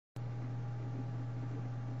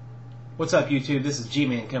What's up, YouTube? This is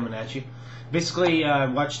G-Man coming at you. Basically, I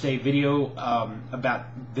watched a video about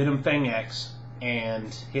Venomfangx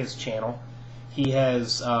and his channel. He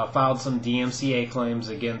has filed some DMCA claims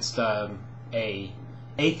against a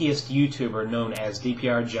atheist YouTuber known as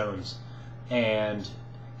DPR Jones. And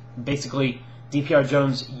basically, DPR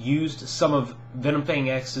Jones used some of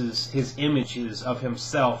Venomfangx's his images of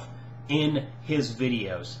himself in his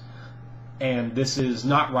videos. And this is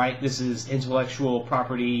not right. This is intellectual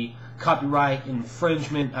property, copyright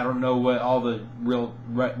infringement. I don't know what all the real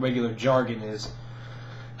regular jargon is.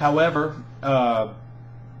 However,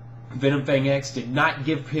 Venomfangx did not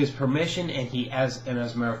give his permission, and as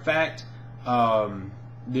a matter of fact,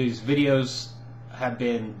 these videos are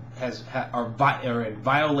in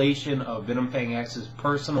violation of Venomfangx's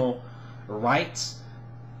personal rights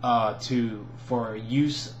for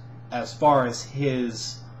use as far as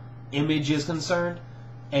his image is concerned.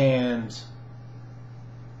 And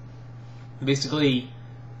basically,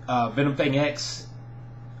 Venomfangx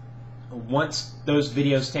wants those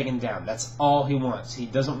videos taken down. That's all he wants. He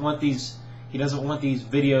doesn't want these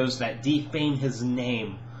videos that defame his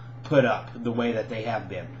name put up the way that they have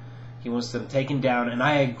been. He wants them taken down, and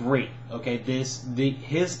I agree. Okay,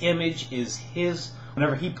 his image is his.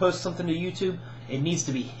 Whenever he posts something to YouTube, it needs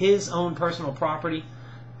to be his own personal property.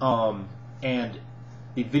 And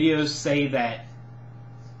the videos say that,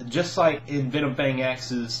 just like in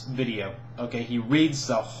Venomfangx's video, okay, he reads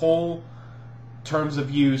the whole terms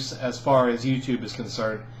of use as far as YouTube is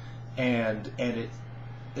concerned, and it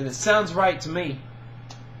sounds right to me.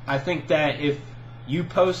 I think that if you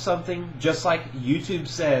post something, just like YouTube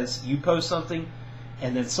says, you post something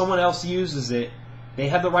and then someone else uses it, they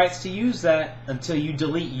have the rights to use that until you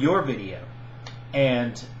delete your video.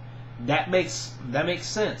 And that makes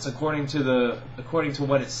sense according to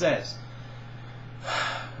what it says.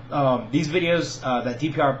 These videos that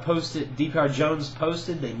DPR Jones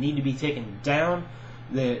posted, they need to be taken down.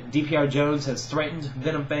 DPR Jones has threatened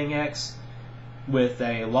Venomfangx with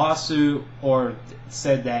a lawsuit, or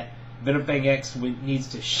said that Venomfangx needs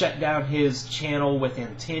to shut down his channel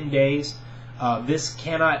within 10 days. This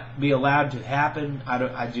cannot be allowed to happen.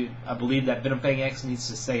 I believe that Venomfangx needs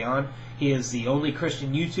to stay on. He is the only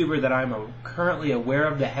Christian YouTuber that I'm currently aware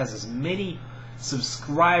of that has as many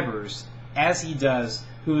subscribers as he does,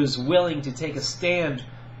 who is willing to take a stand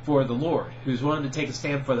for the Lord, who's willing to take a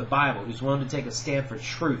stand for the Bible, who's willing to take a stand for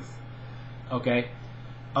truth. Okay?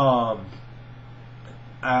 I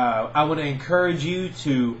would encourage you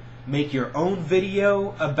to make your own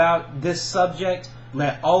video about this subject.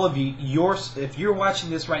 Let all of you, if you're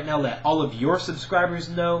watching this right now, let all of your subscribers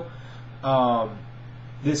know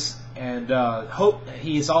this. And hope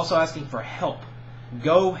he is also asking for help.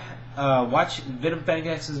 Go watch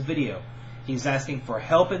Venomfangx's video. He's asking for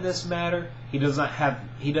help in this matter. He does not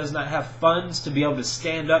have funds to be able to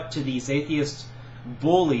stand up to these atheist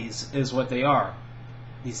bullies, is what they are.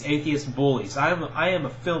 These atheist bullies. I am a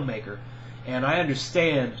filmmaker, and I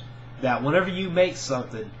understand that whenever you make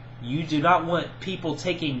something, you do not want people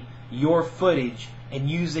taking your footage and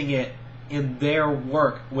using it in their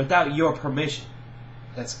work without your permission.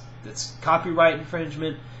 That's copyright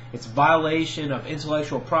infringement. It's violation of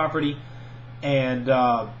intellectual property, and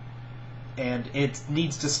it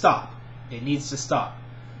needs to stop. It needs to stop.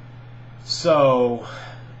 So,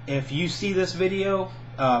 if you see this video,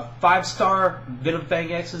 5-star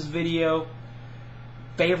Venomfangx's video,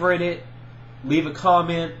 favorite it, leave a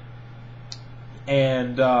comment,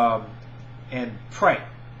 and pray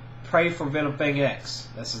for Venomfangx.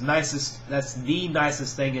 That's the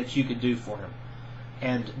nicest thing that you could do for him,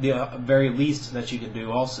 and the very least that you can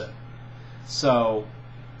do also. So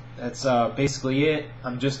that's basically it.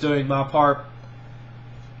 I'm just doing my part.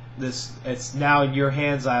 It's now in your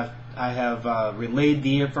hands. I have relayed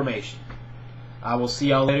the information. I will see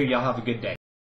y'all later. Y'all have a good day.